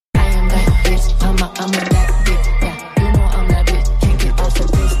bitch. I'm a that bitch. Yeah, you know I'm that bitch. Can't get off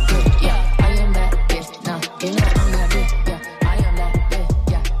of this bitch. Yeah, I am that bitch. Nah, you know I'm that bitch. Yeah, I am that bitch.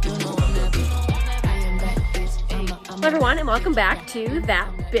 Yeah, you know I'm that bitch. I am that bitch. Hello everyone, and welcome back to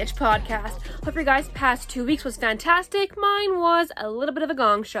That Bitch Podcast. Hope your guys' past 2 weeks was fantastic. Mine was a little bit of a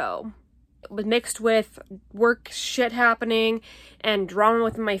gong show. It was mixed with work shit happening and drama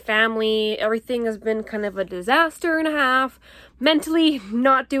with my family. Everything has been kind of a disaster and a half. Mentally,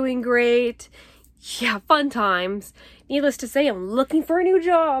 not doing great. Yeah, fun times. Needless to say, I'm looking for a new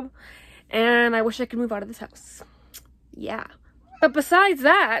job. And I wish I could move out of this house. Yeah. But besides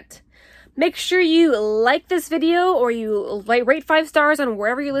that, make sure you like this video or you rate 5 stars on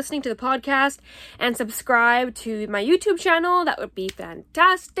wherever you're listening to the podcast and subscribe to my YouTube channel. That would be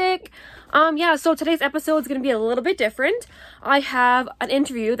fantastic. So today's episode is going to be a little bit different. I have an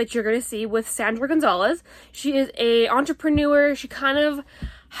interview that you're going to see with Sandra Gonzalez. She is an entrepreneur. She kind of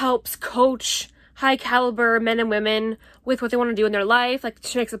helps coach high caliber men and women with what they want to do in their life. Like,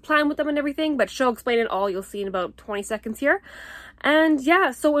 she makes a plan with them and everything, but she'll explain it all. You'll see in about 20 seconds here. And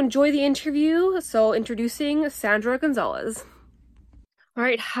yeah, so enjoy the interview. So introducing Sandra Gonzalez. All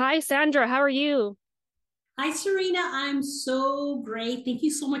right. Hi, Sandra. How are you? Hi, Serena. I'm so great. Thank you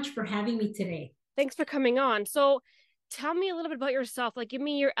so much for having me today. Thanks for coming on. So tell me a little bit about yourself. Like, give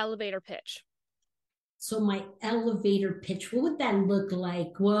me your elevator pitch. So my elevator pitch, what would that look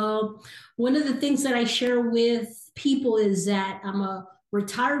like? Well, one of the things that I share with people is that I'm a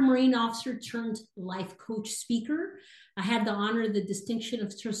retired Marine officer turned life coach speaker. I had the honor, the distinction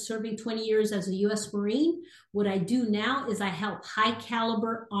of serving 20 years as a U.S. Marine. What I do now is I help high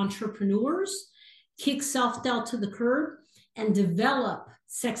caliber entrepreneurs kick self-doubt to the curb and develop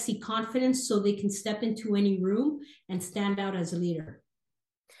sexy confidence so they can step into any room and stand out as a leader.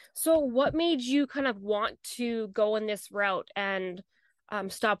 So what made you kind of want to go in this route and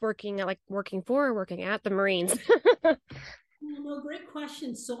stop working at the Marines? No, great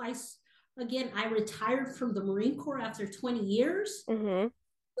question. So I retired from the Marine Corps after 20 years. Mm-hmm.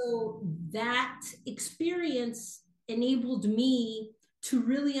 So that experience enabled me to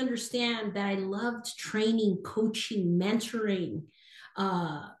really understand that I loved training, coaching, mentoring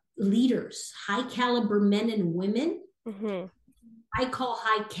leaders, high caliber men and women. Mm-hmm. I call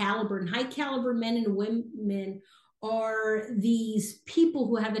high caliber, and high caliber men and women are these people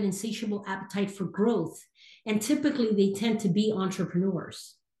who have an insatiable appetite for growth. And typically they tend to be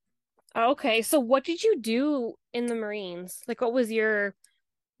entrepreneurs. Okay. So what did you do in the Marines? Like, what was your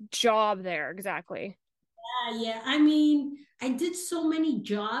job there exactly? Yeah. I mean, I did so many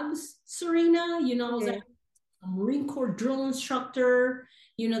jobs, Serena. I was a Marine Corps drill instructor,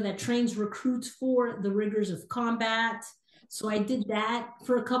 that trains recruits for the rigors of combat. So I did that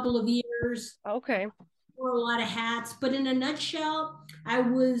for a couple of years. Okay. Wore a lot of hats, but in a nutshell, I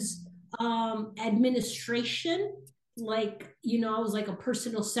was administration. I was like a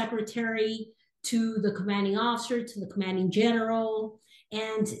personal secretary to the commanding officer, to the commanding general.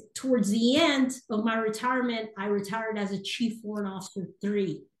 And towards the end of my retirement, I retired as a Chief Warrant Officer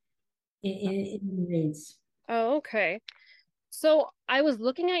 3 in the Marines. Oh, okay. So I was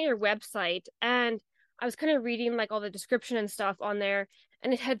looking at your website and I was kind of reading like all the description and stuff on there,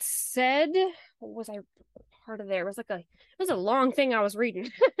 and it had said, what was I part of there? It was a long thing I was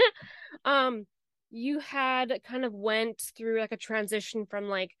reading. You had kind of went through like a transition from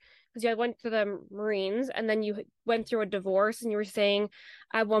because you went to the Marines and then you went through a divorce, and you were saying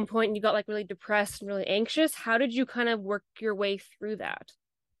at one point you got like really depressed and really anxious. How did you kind of work your way through that?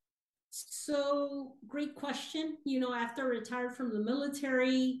 So great question. After I retired from the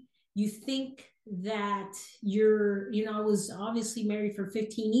military, you think that I was obviously married for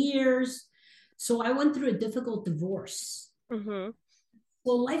 15 years. So I went through a difficult divorce. Mm-hmm.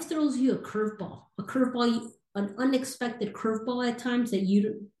 So life throws you a curveball, an unexpected curveball at times that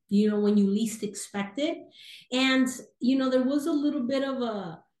when you least expect it. And, there was a little bit of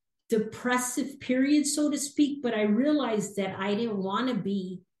a depressive period, so to speak, but I realized that I didn't want to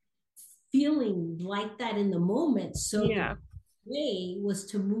be feeling like that in the moment. So yeah. The way was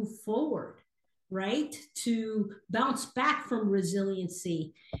to move forward, right? To bounce back from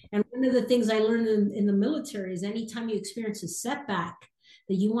resiliency. And one of the things I learned in the military is anytime you experience a setback,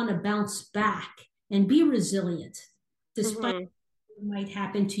 that you want to bounce back and be resilient despite what might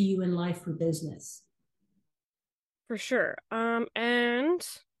happen to you in life or business. For sure. And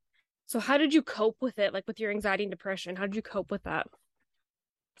so how did you cope with it? Like with your anxiety and depression, how did you cope with that?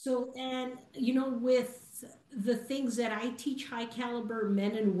 So, and with the things that I teach high caliber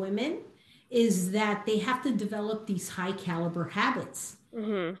men and women is that they have to develop these high caliber habits.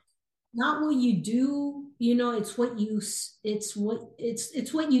 Mm-hmm. not what you do, it's what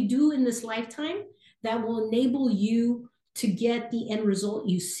you do in this lifetime that will enable you to get the end result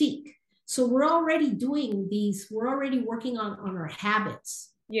you seek. So we're already working on our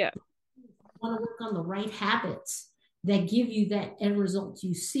habits. Yeah. Want to work on the right habits that give you that end result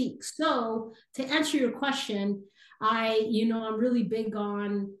you seek. So to answer your question, I'm really big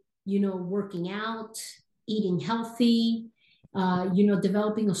on, working out, eating healthy,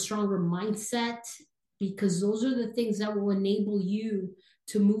 developing a stronger mindset, because those are the things that will enable you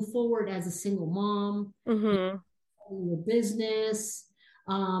to move forward as a single mom, Mm-hmm. your business,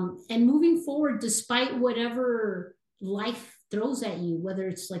 and moving forward despite whatever life throws at you, whether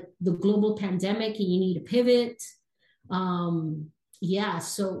it's like the global pandemic and you need to pivot. Yeah,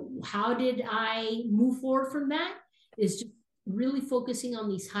 so how did I move forward from that? Is just really focusing on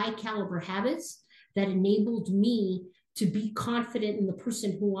these high caliber habits that enabled me to be confident in the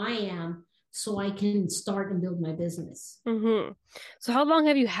person who I am so I can start and build my business. Mm-hmm. So how long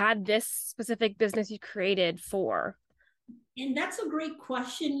have you had this specific business you created for? And that's a great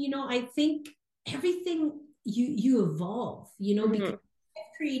question. I think everything you evolve, because Mm-hmm.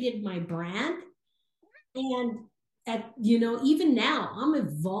 I've created my brand, and even now I'm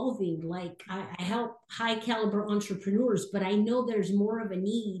evolving. Like I help high caliber entrepreneurs, but I know there's more of a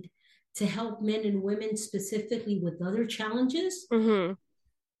need to help men and women specifically with other challenges. Mm-hmm.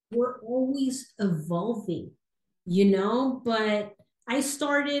 We're always evolving, but I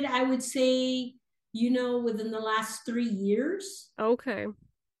started, I would say, within the last 3 years, Okay.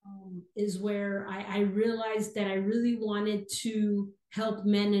 is where I realized that I really wanted to help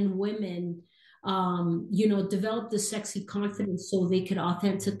men and women, develop the sexy confidence so they could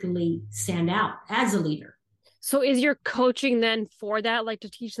authentically stand out as a leader. So is your coaching then for that, like to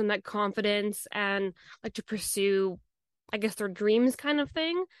teach them that confidence and like to pursue, I guess, their dreams kind of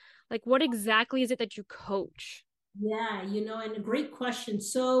thing? Like what exactly is it that you coach? Yeah, and a great question.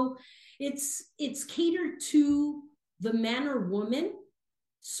 So it's catered to the man or woman.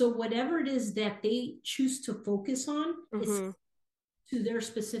 So whatever it is that they choose to focus on, it's Mm-hmm. to their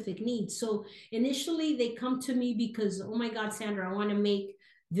specific needs. So initially they come to me because, oh my God, Sandra, I want to make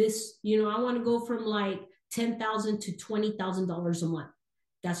this, I want to go from like 10,000 to $20,000 a month.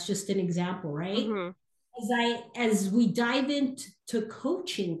 That's just an example, right? Mm-hmm. As we dive into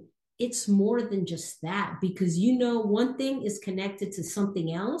coaching, it's more than just that, because one thing is connected to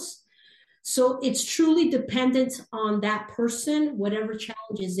something else. So it's truly dependent on that person, whatever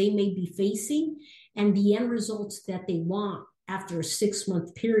challenges they may be facing, and the end results that they want after a 6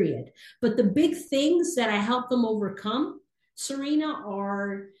 month period. But the big things that I help them overcome, Serena,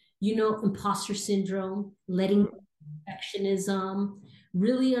 are, imposter syndrome, letting Mm-hmm. perfectionism,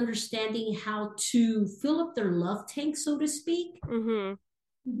 really understanding how to fill up their love tank, so to speak, Mm-hmm.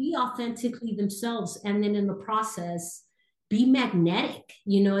 be authentically themselves, and then in the process be magnetic.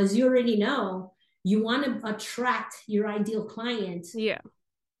 As you already know, you want to attract your ideal client. Yeah.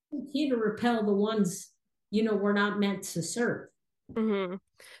 Here to repel the ones we're not meant to serve. Mm-hmm.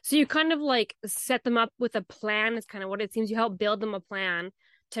 So you kind of like set them up with a plan, is kind of what it seems. You help build them a plan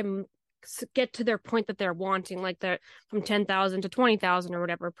to get to their point that they're wanting, like they're from 10,000 to 20,000 or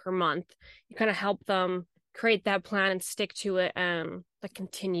whatever per month. You kind of help them create that plan and stick to it and like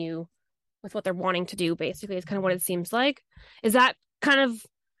continue with what they're wanting to do, basically, is kind of what it seems like. Is that kind of,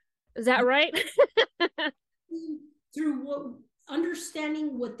 is that right? Through what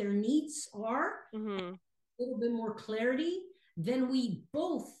understanding what their needs are, Mm-hmm. a little bit more clarity, then we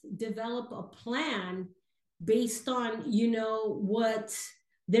both develop a plan based on what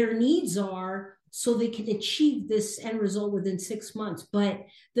their needs are, so they can achieve this end result within 6 months. But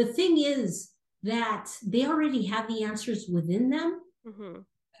the thing is that they already have the answers within them. Mm-hmm.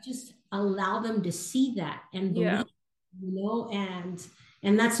 Just allow them to see that and Yeah. believe,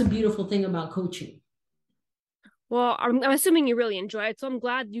 and that's a beautiful thing about coaching. Well, I'm assuming you really enjoy it, so I'm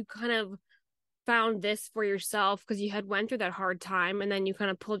glad you kind of found this for yourself because you had went through that hard time and then you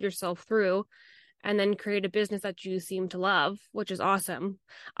kind of pulled yourself through and then create a business that you seem to love, which is awesome.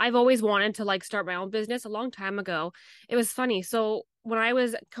 I've always wanted to like start my own business a long time ago. It was funny. So when I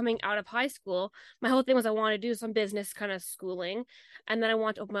was coming out of high school, my whole thing was I wanted to do some business kind of schooling. And then I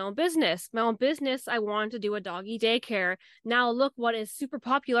wanted to open my own business. My own business, I wanted to do a doggy daycare. Now look what is super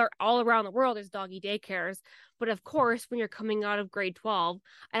popular all around the world is doggy daycares. But of course, when you're coming out of grade 12,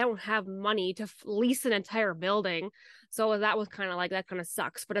 I don't have money to lease an entire building. So that was kind of like, that kind of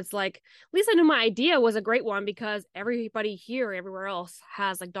sucks. But it's like, at least I knew my idea was a great one because everybody here, everywhere else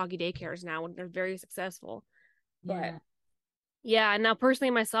has like doggy daycares now and they're very successful. But Yeah. yeah, and now personally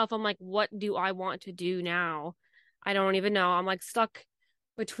myself, I'm like, what do I want to do now? I don't even know. I'm like stuck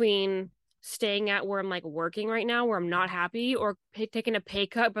between staying at where I'm like working right now, where I'm not happy, or taking a pay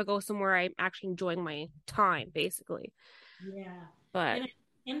cut, but go somewhere I'm actually enjoying my time, basically. Yeah. But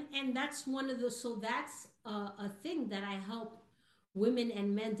And and that's one of the so that's a thing that I help women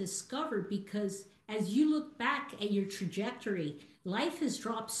and men discover because as you look back at your trajectory, life has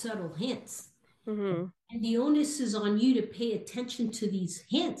dropped subtle hints. mhm, And the onus is on you to pay attention to these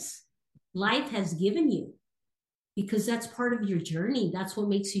hints life has given you because that's part of your journey. That's what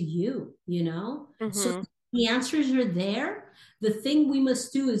makes you you, you know? So mhm, the answers are there. The thing we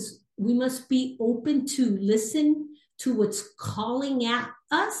must do is we must be open to listen to what's calling at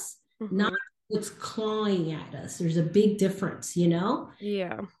us, not mhm. what's clawing at us. There's a big difference, you know?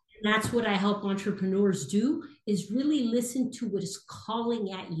 Yeah. And that's what I help entrepreneurs do is really listen to what is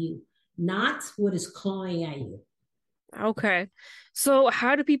calling at you, not what is clawing at you. Okay. So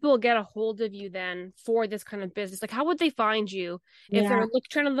how do people get a hold of you then for this kind of business? Like how would they find you if Yeah, they're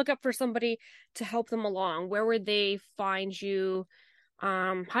trying to look up for somebody to help them along? Where would they find you?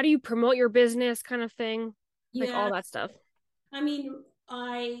 How do you promote your business kind of thing? Like all yeah. that stuff. I mean,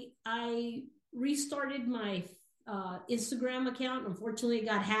 I restarted my Instagram account. Unfortunately, it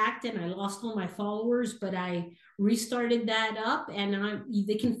got hacked and I lost all my followers, but I restarted that up, and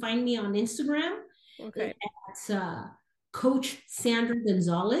they can find me on Instagram. Okay. It's Coach Sandra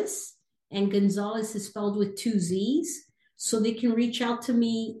Gonzalez, and Gonzalez is spelled with two Z's. So they can reach out to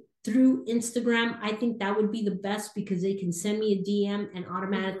me through Instagram. I think that would be the best because they can send me a DM and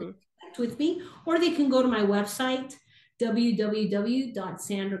automatically Hmm. connect with me, or they can go to my website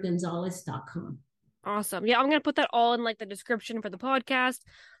www.sandragonzalez.com. Awesome. Yeah, I'm gonna put that all in like the description for the podcast.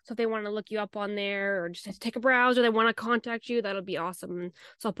 So if they want to look you up on there or just take a browse or they want to contact you, that'll be awesome.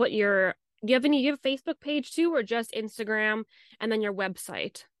 So I'll put your do you have a Facebook page too, or just Instagram and then your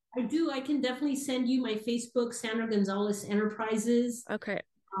website? I do. I can definitely send you my Facebook, Sandra Gonzalez Enterprises, Okay,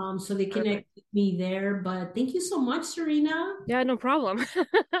 so they connect perfect. with me there. But thank you so much, Serena. Yeah, no problem.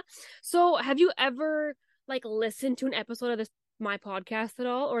 So have you ever like listened to an episode of this my podcast at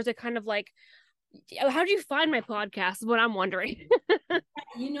all? Or is it kind of like how did you find my podcast is what I'm wondering.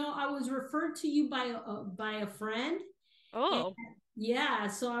 I was referred to you by a friend, and Oh. yeah,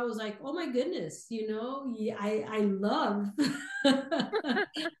 so I was like, oh my goodness, yeah, I love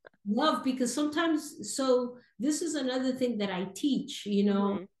love because sometimes. So this is another thing that I teach.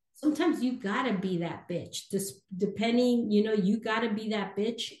 Hmm. Sometimes you gotta be that bitch. Just depending, you gotta be that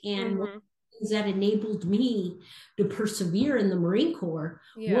bitch. And one of Hmm. the things that enabled me to persevere in the Marine Corps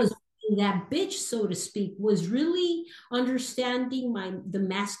Yeah. was being that bitch, so to speak, was really understanding the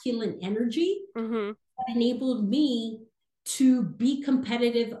masculine energy Hmm. that enabled me to be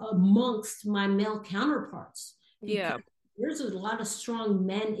competitive amongst my male counterparts because Yeah. there's a lot of strong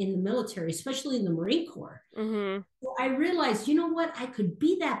men in the military, especially in the Marine Corps. Hmm. So I realized, you know what? I could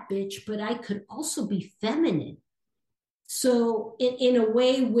be that bitch, but I could also be feminine. So in a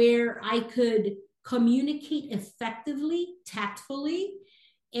way where I could communicate effectively, tactfully,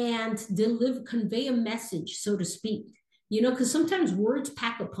 and convey a message, so to speak. Because sometimes words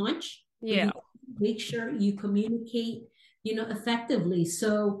pack a punch, but Yeah. you make sure you communicate, effectively.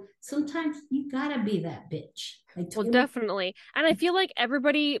 So sometimes you gotta be that bitch. I Well, totally. definitely. And I feel like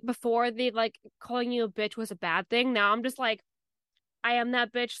everybody before they like calling you a bitch was a bad thing. Now I'm just like, I am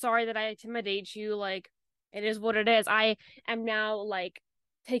that bitch. Sorry that I intimidate you. Like, it is what it is. I am now like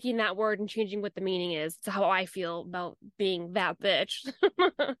taking that word and changing what the meaning is to how I feel about being that bitch.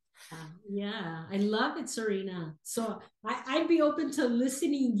 Yeah, I love it, Serena. So I'd be open to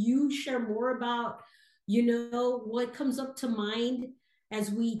listening you share more about, what comes up to mind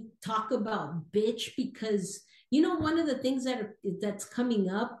as we talk about bitch, because one of the things that's coming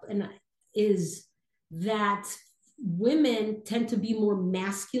up and is that women tend to be more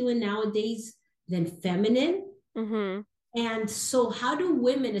masculine nowadays than feminine. Hmm. And so, how do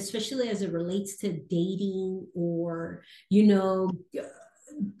women, especially as it relates to dating or,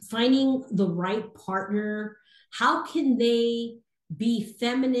 finding the right partner, how can they be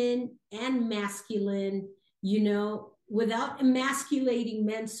feminine and masculine, without emasculating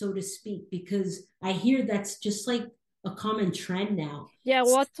men, so to speak? Because I hear that's just like a common trend now. Yeah,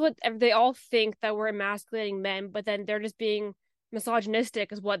 well, that's what they all think that we're emasculating men, but then they're just being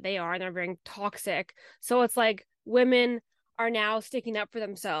misogynistic, is what they are, and they're being toxic. So it's like women are now sticking up for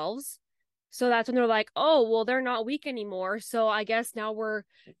themselves. So that's when they're like, oh, well, they're not weak anymore. So I guess now we're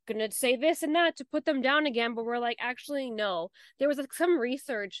gonna say this and that to put them down again. But we're like, actually, no. There was like some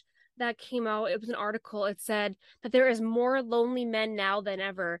research that came out. It was an article. It said that there is more lonely men now than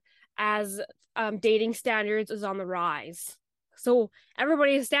ever as dating standards is on the rise. So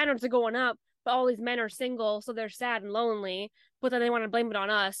everybody's standards are going up, but all these men are single, so they're sad and lonely. but then they want to blame it on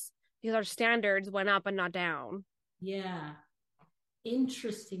us because our standards went up and not down. Yeah.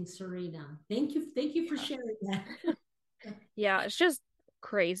 Interesting, Serena. Thank you for sharing that. Yeah, it's just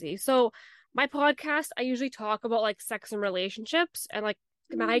crazy. So my podcast, I usually talk about like sex and relationships and like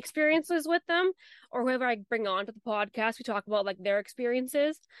my experiences with them, or whoever I bring on to the podcast, we talk about like their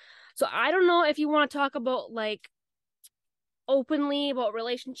experiences. So I don't know if you want to talk about like openly about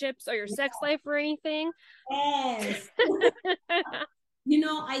relationships or your sex life or anything. Yes.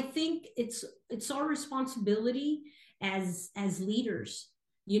 I think it's our responsibility as leaders.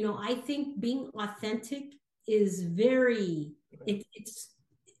 I think being authentic is very it's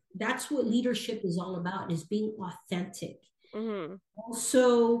that's what leadership is all about, is being authentic. Hmm.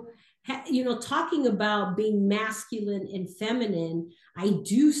 Also, talking about being masculine and feminine, I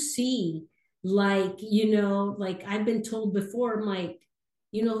do see, like I've been told before, I'm like,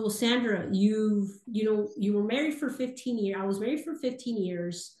 well, Sandra, you were married for 15 years. I was married for 15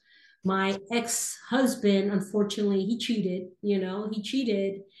 years. My ex-husband, unfortunately, he cheated,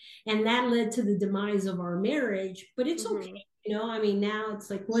 and that led to the demise of our marriage, but it's okay. Hmm. I mean, now it's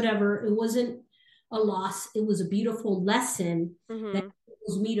like, whatever. It wasn't a loss. It was a beautiful lesson that Hmm.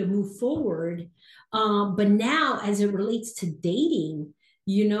 enables me to move forward. But now, as it relates to dating,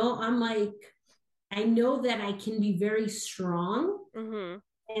 I'm like, I know that I can be very strong, Hmm.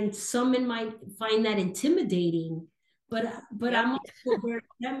 and some men might find that intimidating. But Yep. I'm also very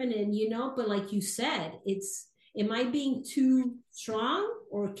feminine, But like you said, am I being too strong,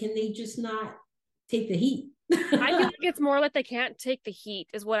 or can they just not take the heat? I feel like it's more like they can't take the heat,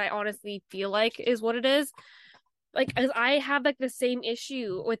 is what I honestly feel like is what it is. Like, as I have like the same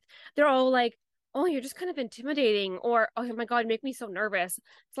issue with, they're all like, oh, you're just kind of intimidating, or oh my God, you make me so nervous.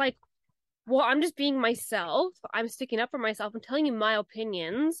 It's like, well, I'm just being myself. I'm sticking up for myself. I'm telling you my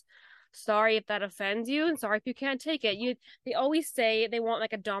opinions. Sorry if that offends you, and sorry if you can't take it. They always say they want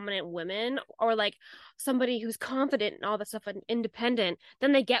like a dominant woman or like somebody who's confident and all that stuff and independent.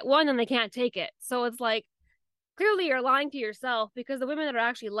 Then they get one and they can't take it. So it's like clearly you're lying to yourself, because the women that are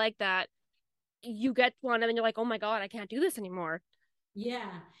actually like that, you get one and then you're like, oh my God, I can't do this anymore.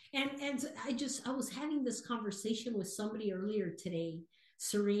 Yeah. And I was having this conversation with somebody earlier today,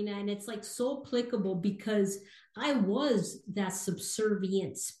 Serena, and it's like so applicable because I was that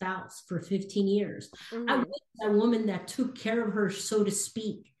subservient spouse for 15 years. I Hmm. was that woman that took care of her, so to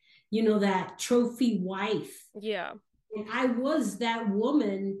speak, that trophy wife. Yeah. And I was that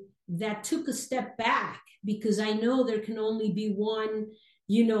woman that took a step back because I know there can only be one,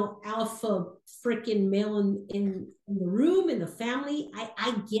 alpha freaking male in the room, in the family.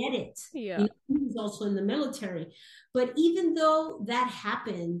 I get it. Yeah. He was also in the military. But even though that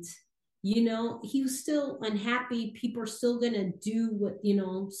happened, he was still unhappy. People are still going to do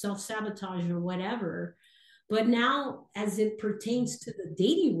what, self sabotage or whatever. But now, as it pertains to the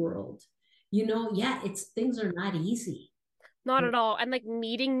dating world, yeah, things are not easy. Not at all. And like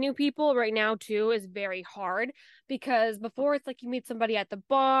meeting new people right now too is very hard, because before it's like you meet somebody at the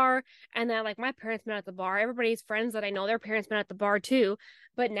bar, and then like my parents met at the bar. Everybody's friends that I know, their parents met at the bar too.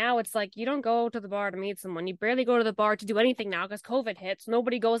 But now it's like you don't go to the bar to meet someone. You barely go to the bar to do anything now because COVID hits.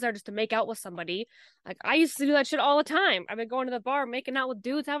 Nobody goes there just to make out with somebody. Like I used to do that shit all the time. I've been going to the bar, making out with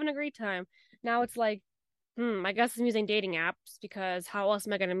dudes, having a great time. Now it's like, I guess I'm using dating apps, because how else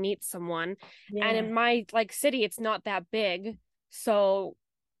am I going to meet someone? And Yeah, in my like city, it's not that big. So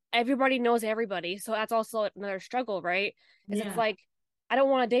everybody knows everybody. So that's also another struggle, right? Is it's yeah. like I don't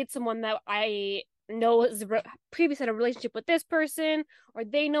want to date someone that I know is previously had a relationship with this person, or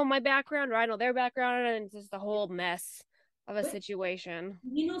they know my background, or I know their background, and it's just a whole mess of a But situation.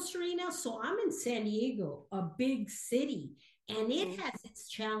 Serena, so I'm in San Diego, a big city, and it Mm. has its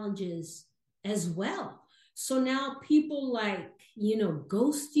challenges as well. So now people like,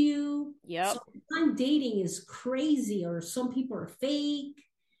 ghost you. So Yep. online dating is crazy, or some people are fake,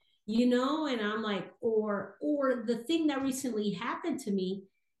 and I'm like, or the thing that recently happened to me,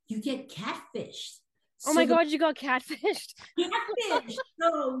 you get catfished. Oh my So the God, you got catfished. catfish.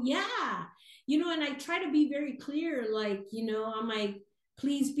 So yeah, and I try to be very clear, like, I'm like,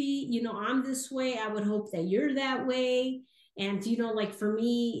 please be, I'm this way. I would hope that you're that way. And, like for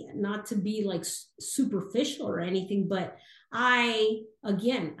me, not to be like superficial or anything, but I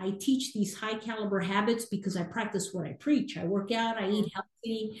teach these high caliber habits because I practice what I preach. I work out, I Hmm. eat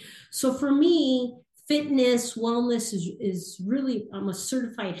healthy. So for me, fitness, wellness is really, I'm a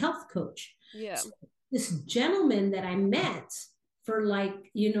certified health coach. Yeah. So this gentleman that I met for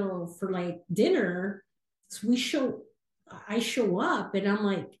like dinner, I show up and I'm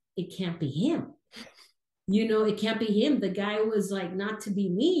like, it can't be him. It can't be him. The guy was like, not to be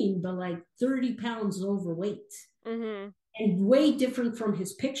mean, but like 30 pounds overweight. Hmm. and way different from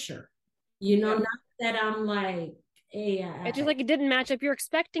his picture. You know, Yeah. not that I'm like, hey, It's just like it didn't match up. You're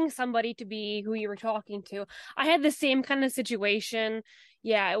expecting somebody to be who you were talking to. I had the same kind of situation.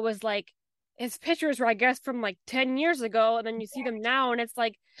 Yeah, it was like his pictures were, I guess, from like 10 years ago, and then you see them now, and it's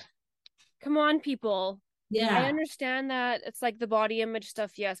like, come on, people. I yeah, understand that it's like the body image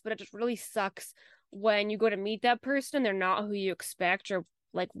stuff, yes, but it just really sucks when you go to meet that person and they're not who you expect or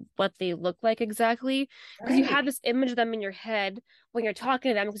like what they look like exactly. Because you right. have this image of them in your head when you're talking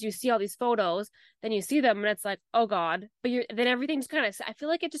to them because you see all these photos, then you see them and it's like, oh God. But you're then everything's kind of, I feel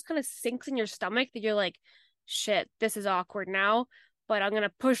like it just kind of sinks in your stomach that you're like, shit, this is awkward now, but I'm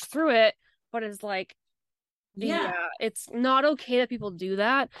gonna push through it. But it's like, Yeah, yeah, it's not okay that people do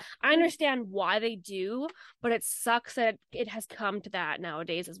that. I understand why they do, but it sucks that it has come to that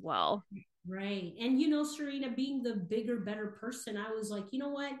nowadays as well. right. And you know, Serena, being the bigger, better person, I was like, you know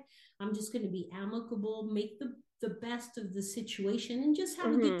what? I'm just going to be amicable, make the best of the situation, and just have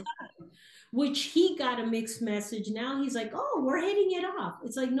a good Hmm. time. Which he got a mixed message. Now he's like, oh, we're hitting it off.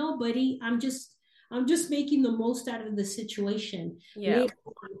 It's like, no, buddy, I'm just making the most out of the situation. Yeah. Later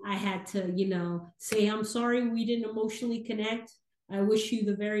on, I had to, say, I'm sorry we didn't emotionally connect. I wish you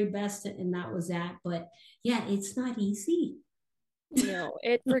the very best. And that was that. But yeah, it's not easy. No,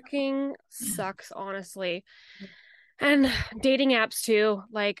 it freaking sucks, honestly. And dating apps too.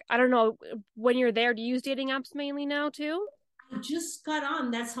 Like, I don't know, when you're there, do you use dating apps mainly now too? I just got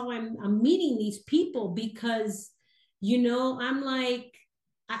on. That's how I'm meeting these people because, I'm like,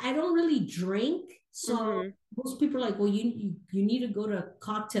 I don't really drink. So Hmm. most people are like, well, you need to go to a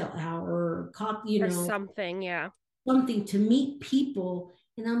cocktail hour or Or something, yeah. something to meet people.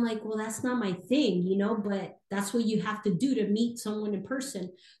 And I'm like, well, that's not my thing, but that's what you have to do to meet someone in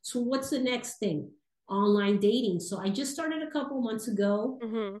person. So what's the next thing? Online dating. So I just started a couple months ago.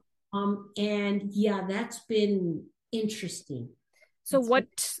 Hmm. And yeah, that's been interesting. So It's been,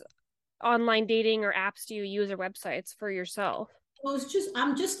 what online dating or apps do you use or websites for yourself? well,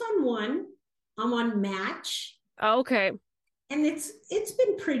 I'm just on one. I'm on Match, Oh, okay. and it's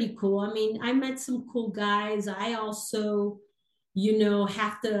been pretty cool. I mean, I met some cool guys. I also,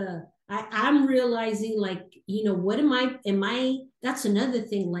 have to. I'm realizing, like, what am I? That's another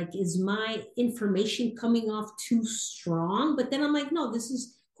thing. Like, is my information coming off too strong? But then I'm like, no, this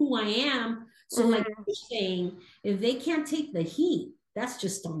is who I am. So, like Hmm. you're saying, if they can't take the heat, that's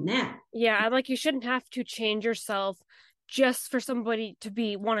just on them. Yeah, I'm like you shouldn't have to change yourself just for somebody to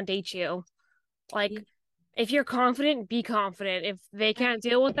be want to date you. Like if you're confident, be confident. If they can't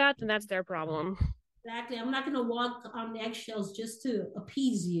deal with that, then that's their problem. Exactly. I'm not going to walk on eggshells just to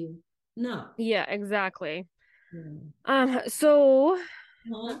appease you. No. Yeah, exactly. Yeah. So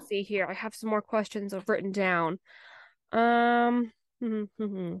Huh? let's see here. I have some more questions I've written down. Um,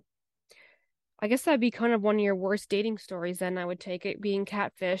 I guess that'd be kind of one of your worst dating stories then, I would take it, being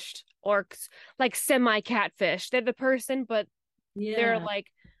catfished or like semi catfished. They're the person, but they're Yeah, like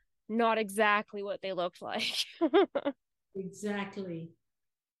not exactly what they looked like. exactly.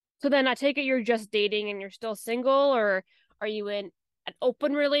 So then I take it you're just dating and you're still single, or are you in an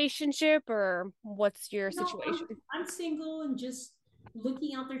open relationship, or what's your No, situation? I'm single and just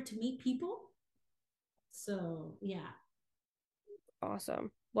looking out there to meet people. So yeah.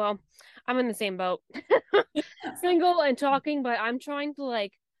 Awesome. Well, I'm in the same boat. Single and talking, but I'm trying to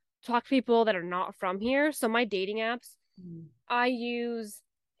like talk to people that are not from here. So my dating apps, Mm. I use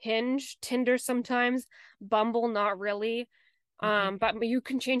Hinge, Tinder sometimes, Bumble not really. Okay. But you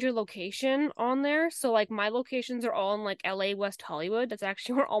can change your location on there. So like my locations are all in like LA, West Hollywood. That's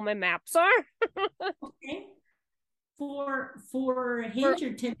actually where all my maps are. Okay. For For Hinge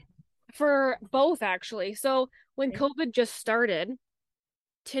or Tinder. for both actually. So when Okay. COVID just started,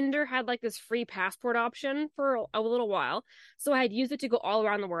 Tinder had like this free passport option for a little while. So I had used it to go all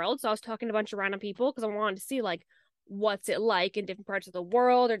around the world. So I was talking to a bunch of random people because I wanted to see like what's it like in different parts of the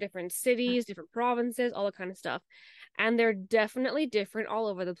world or different cities, different provinces, all that kind of stuff. And they're definitely different all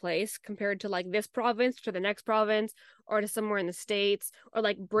over the place compared to like this province to the next province or to somewhere in the States or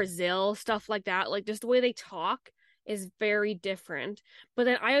like Brazil, stuff like that. Like just the way they talk is very different. But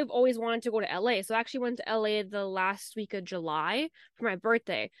then I've always wanted to go to LA. So I actually went to LA the last week of July for my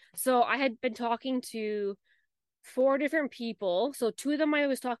birthday. So I had been talking to four different people. So two of them I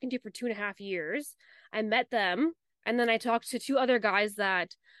was talking to for 2.5 years. I met them. And then I talked to two other guys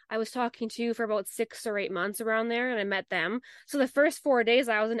that I was talking to for about 6 or 8 months around there, and I met them. So the first 4 days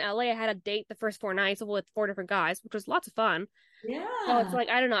I was in LA, I had a date the first 4 nights with four different guys, which was lots of fun. So it's Yeah. like,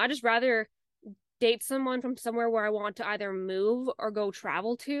 I don't know, I just rather date someone from somewhere where I want to either move or go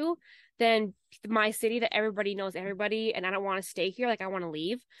travel to than my city that everybody knows everybody, and I don't want to stay here. Like, I want to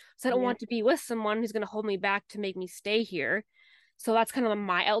leave. So I don't want to be with someone who's going to hold me back to make me stay here. So that's kind of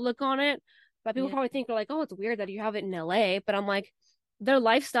my outlook on it. But people probably think, they're like, oh, it's weird that you have it in LA. But I'm like, their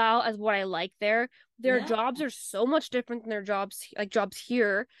lifestyle is what I like there. Their jobs are so much different than their jobs, like jobs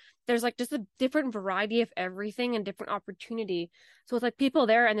here. There's like just a different variety of everything and different opportunity. So it's like people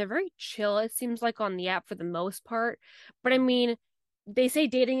there, and they're very chill, it seems like, on the app for the most part. But I mean, they say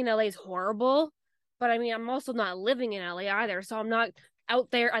dating in LA is horrible, but I mean, I'm also not living in LA either. So I'm not out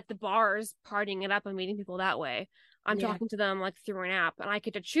there at the bars partying it up and meeting people that way. I'm talking to them like through an app, and I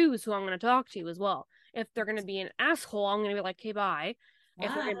get to choose who I'm going to talk to as well. If they're going to be an asshole, I'm going to be like, okay, bye.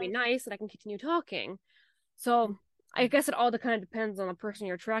 If they're going to be nice, then I can continue talking. So I guess it all kind of depends on the person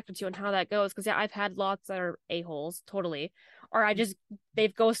you're attracted to and how that goes. Because I've had lots that are a-holes, totally. Or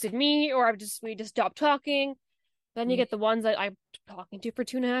they've ghosted me, or we just stopped talking. Then you get the ones that I'm talking to for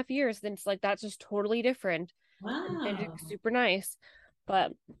 2.5 years. Then it's like, that's just totally different. And super nice.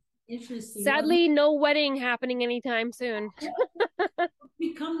 But interesting. Sadly, no wedding happening anytime soon. If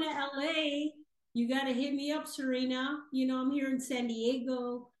you come to LA, you got to hit me up, Serena. I'm here in San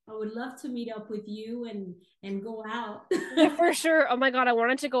Diego. I would love to meet up with you and go out. Yeah, for sure. Oh my God, I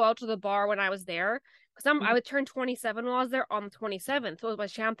wanted to go out to the bar when I was there, because I would turn 27 when I was there on the 27th. So it was my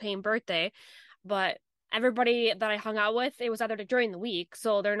champagne birthday. But everybody that I hung out with, it was either during the week,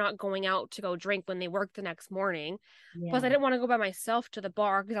 so they're not going out to go drink when they work the next morning. Plus, I didn't want to go by myself to the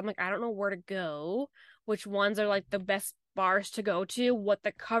bar, because I'm like, I don't know where to go, which ones are like the best bars to go to, what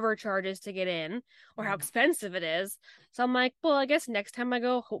the cover charges to get in, or how expensive it is. So I'm like, well, I guess next time I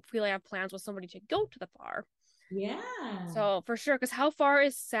go, hopefully I have plans with somebody to go to the bar. Yeah. So for sure, because how far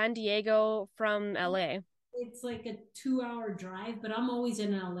is San Diego from LA? It's like a 2-hour drive, but I'm always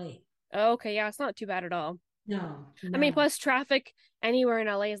in LA. Okay, yeah, it's not too bad at all. No. I mean, plus traffic anywhere in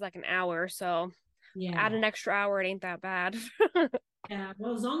LA is like an hour, so add an extra hour, it ain't that bad. Yeah,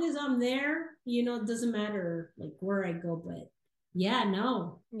 well, as long as I'm there, it doesn't matter like where I go, but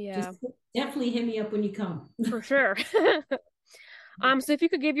no. Yeah. Just definitely hit me up when you come. For sure. So if you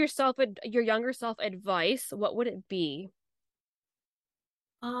could give your younger self advice, what would it be?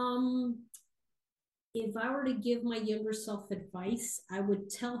 If I were to give my younger self advice, I would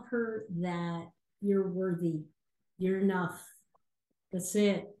tell her that you're worthy. You're enough. That's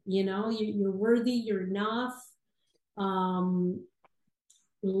it. You're worthy. You're enough.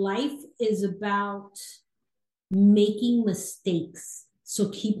 Life is about making mistakes. So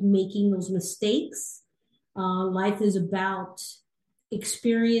keep making those mistakes. Life is about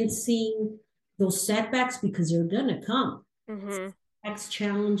experiencing those setbacks, because they're going to come. Setbacks,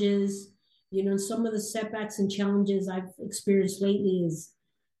 challenges. Some of the setbacks and challenges I've experienced lately is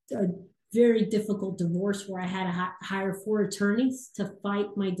a very difficult divorce where I had to hire 4 attorneys to fight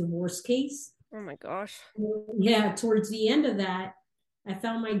my divorce case. Oh my gosh. Yeah, towards the end of that, I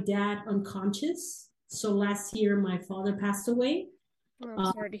found my dad unconscious. So last year, my father passed away. Oh,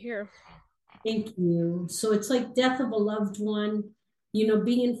 I'm sorry to hear. Thank you. So it's like death of a loved one,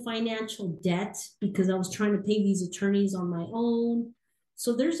 being in financial debt because I was trying to pay these attorneys on my own.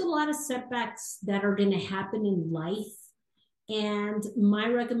 So there's a lot of setbacks that are going to happen in life. And my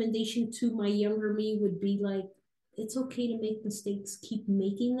recommendation to my younger me would be like, it's okay to make mistakes, keep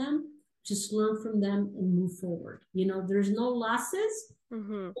making them, just learn from them and move forward. There's no losses,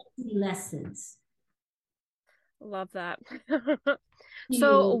 lessons. Love that.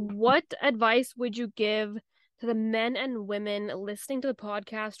 So what advice would you give to the men and women listening to the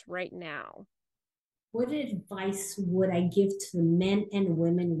podcast right now? What advice would I give to the men and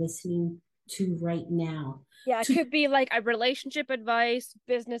women listening to right now? Yeah, it could be like a relationship advice,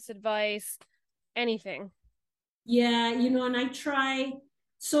 business advice, anything. Yeah, and I try.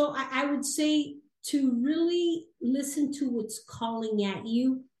 So I would say to really listen to what's calling at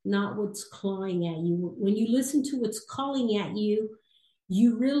you, not what's clawing at you. When you listen to what's calling at you,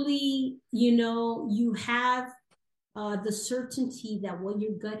 you really, you have the certainty that what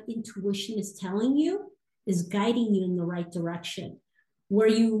your gut intuition is telling you is guiding you in the right direction. Where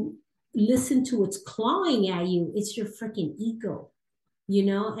you listen to what's clawing at you, it's your freaking ego,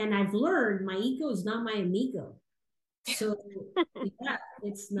 and I've learned my ego is not my amigo. So yeah,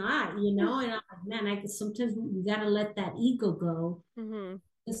 it's not, and I'm like, man, sometimes you got to let that ego go.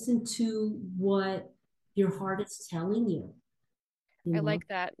 Listen to what your heart is telling you. I like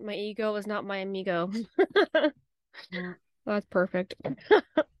that. My ego is not my amigo. That's perfect.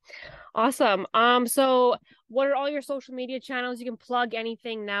 Awesome. So what are all your social media channels? You can plug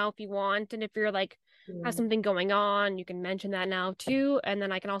anything now if you want. And if you're like, have something going on, you can mention that now too. And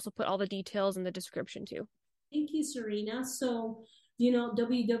then I can also put all the details in the description too. Thank you, Serena. So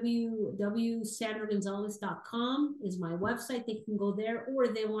www.sandragonzalez.com is my website. They can go there, or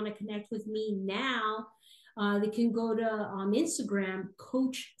they want to connect with me now. They can go to on Instagram,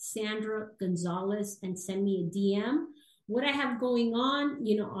 Coach Sandra Gonzalez, and send me a DM. What I have going on,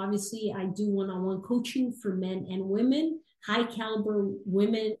 obviously I do one-on-one coaching for men and women, high caliber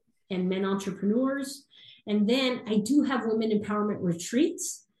women and men entrepreneurs. And then I do have women empowerment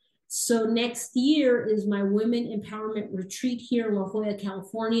retreats. So next year is my women empowerment retreat here in La Jolla,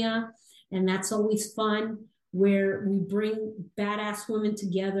 California. And that's always fun, where we bring badass women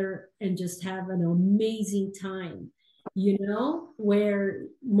together and just have an amazing time, where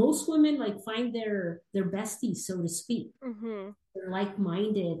most women like find their besties, so to speak. Mm-hmm. They're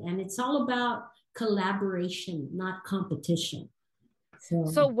like-minded, and it's all about collaboration, not competition.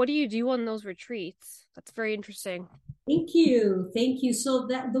 So what do you do on those retreats? That's very interesting. Thank you. So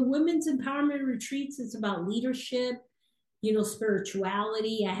that the women's empowerment retreats, it's about leadership,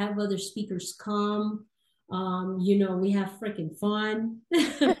 spirituality. I have other speakers come. We have freaking fun.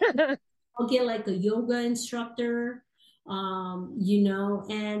 I'll get like a yoga instructor,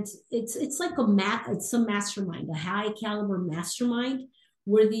 and it's like it's a mastermind, a high caliber mastermind,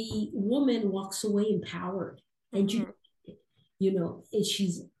 where the woman walks away empowered, and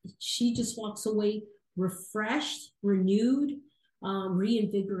she just walks away refreshed, renewed,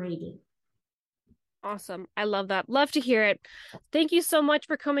 reinvigorated. Awesome. I love that. Love to hear it. Thank you so much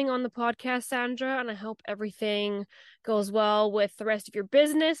for coming on the podcast, Sandra, and I hope everything goes well with the rest of your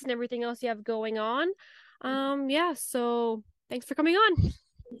business and everything else you have going on. So thanks for coming on.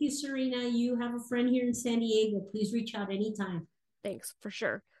 Thank you, Serena. You have a friend here in San Diego. Please reach out anytime. Thanks, for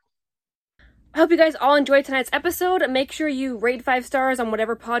sure. I hope you guys all enjoyed tonight's episode. Make sure you rate 5 stars on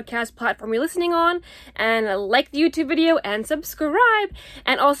whatever podcast platform you're listening on, and like the YouTube video and subscribe.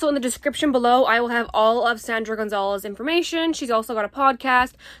 And also in the description below, I will have all of Sandra Gonzalez's information. She's also got a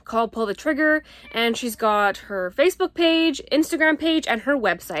podcast called Pull the Trigger, and she's got her Facebook page, Instagram page, and her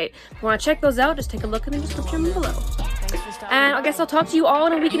website. If you want to check those out, just take a look in the description below. And I guess I'll talk to you all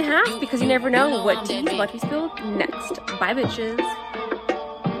in a week and a half, because you never know what tea is about to be spilled next. Bye, bitches.